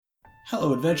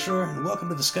Hello, adventurer, and welcome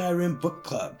to the Skyrim Book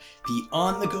Club, the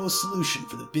on-the-go solution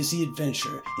for the busy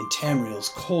adventurer in Tamriel's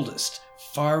coldest,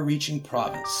 far-reaching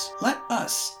province. Let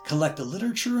us collect the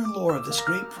literature and lore of this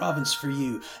great province for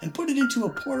you and put it into a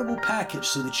portable package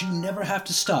so that you never have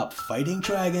to stop fighting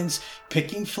dragons,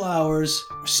 picking flowers,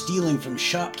 or stealing from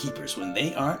shopkeepers when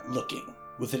they aren't looking.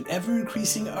 With an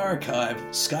ever-increasing archive,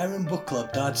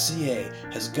 SkyrimBookClub.ca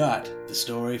has got the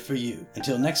story for you.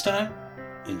 Until next time,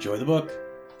 enjoy the book.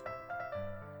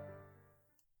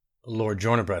 Lord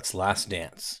Jornibret's Last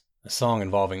Dance, a song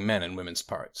involving men and women's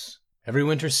parts. Every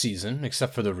winter season,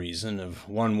 except for the reason of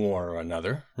one war or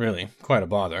another, really, quite a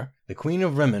bother, the Queen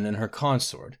of Rimmon and her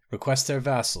consort request their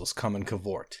vassals come and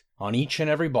cavort. On each and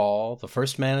every ball, the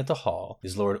first man at the hall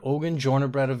is Lord Ogun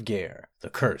Jornibret of Gare,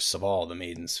 the curse of all the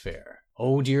maidens fair.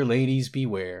 Oh, dear ladies,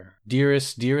 beware,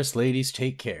 dearest, dearest ladies,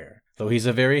 take care. Though he's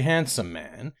a very handsome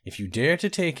man, if you dare to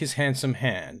take his handsome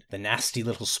hand, the nasty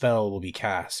little spell will be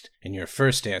cast, and your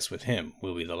first dance with him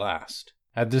will be the last.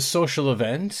 At this social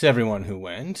event, everyone who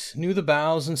went knew the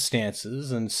bows and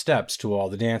stances and steps to all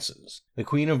the dances. The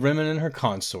Queen of Rimmon and her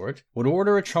consort would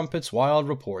order a trumpet's wild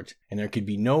report, and there could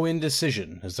be no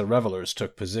indecision as the revelers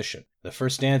took position. The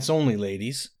first dance only,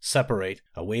 ladies, separate,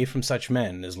 away from such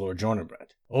men as Lord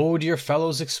Jornibret. Oh, dear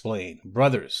fellows, explain.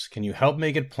 Brothers, can you help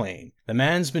make it plain? The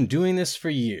man's been doing this for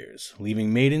years,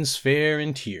 leaving maidens fair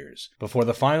in tears, before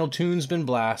the final tune's been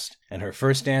blast, and her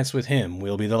first dance with him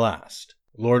will be the last.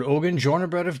 Lord Ogun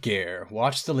Jornibret of Gare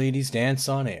watched the ladies dance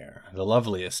on air, the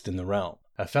loveliest in the realm.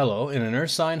 A fellow in an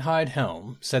ursine hide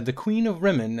helm said the Queen of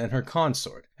Rimmon and her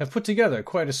consort have put together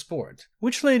quite a sport.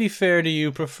 Which lady fair do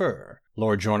you prefer?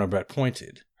 Lord Jornibret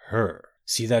pointed. Her.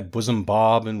 See that bosom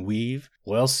bob and weave?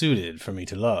 Well suited for me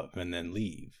to love and then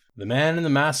leave. The man in the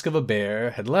mask of a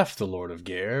bear had left the Lord of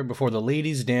Gare before the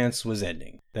ladies' dance was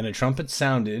ending. Then a trumpet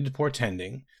sounded,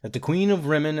 portending that the Queen of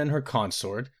Rimmon and her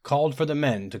consort called for the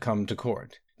men to come to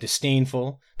court.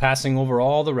 Disdainful, passing over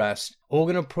all the rest,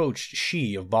 Ogun approached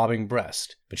she of bobbing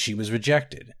breast, but she was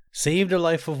rejected, saved a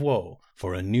life of woe,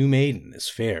 for a new maiden as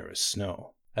fair as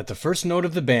snow. At the first note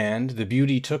of the band, the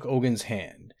beauty took Ogun's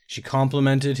hand. She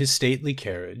complimented his stately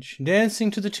carriage, dancing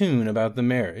to the tune about the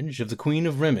marriage of the Queen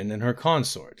of Rimmon and her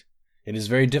consort. It is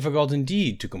very difficult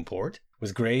indeed to comport,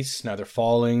 with grace neither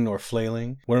falling nor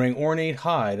flailing, wearing ornate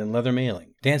hide and leather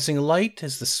mailing, dancing light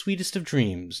as the sweetest of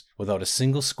dreams, without a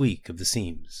single squeak of the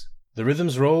seams. The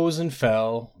rhythms rose and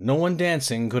fell, no one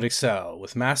dancing could excel.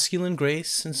 With masculine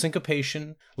grace and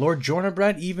syncopation, Lord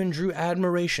Jornibret even drew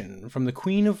admiration from the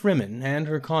Queen of Rimmon and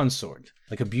her consort.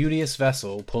 Like a beauteous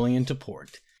vessel pulling into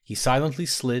port, he silently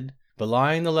slid,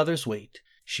 belying the leather's weight.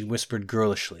 She whispered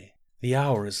girlishly, "The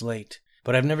hour is late,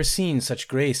 but I've never seen such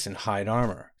grace in hide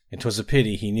armor." It was a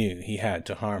pity he knew he had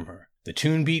to harm her. The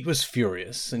tune beat was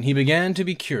furious, and he began to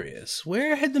be curious.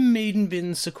 Where had the maiden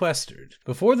been sequestered?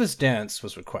 Before this dance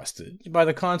was requested by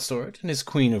the consort and his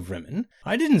Queen of Rimmon,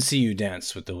 I didn't see you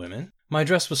dance with the women. My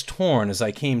dress was torn as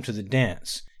I came to the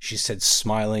dance, she said,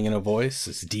 smiling in a voice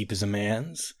as deep as a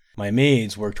man's. My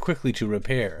maids worked quickly to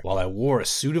repair, while I wore a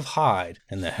suit of hide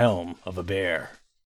and the helm of a bear.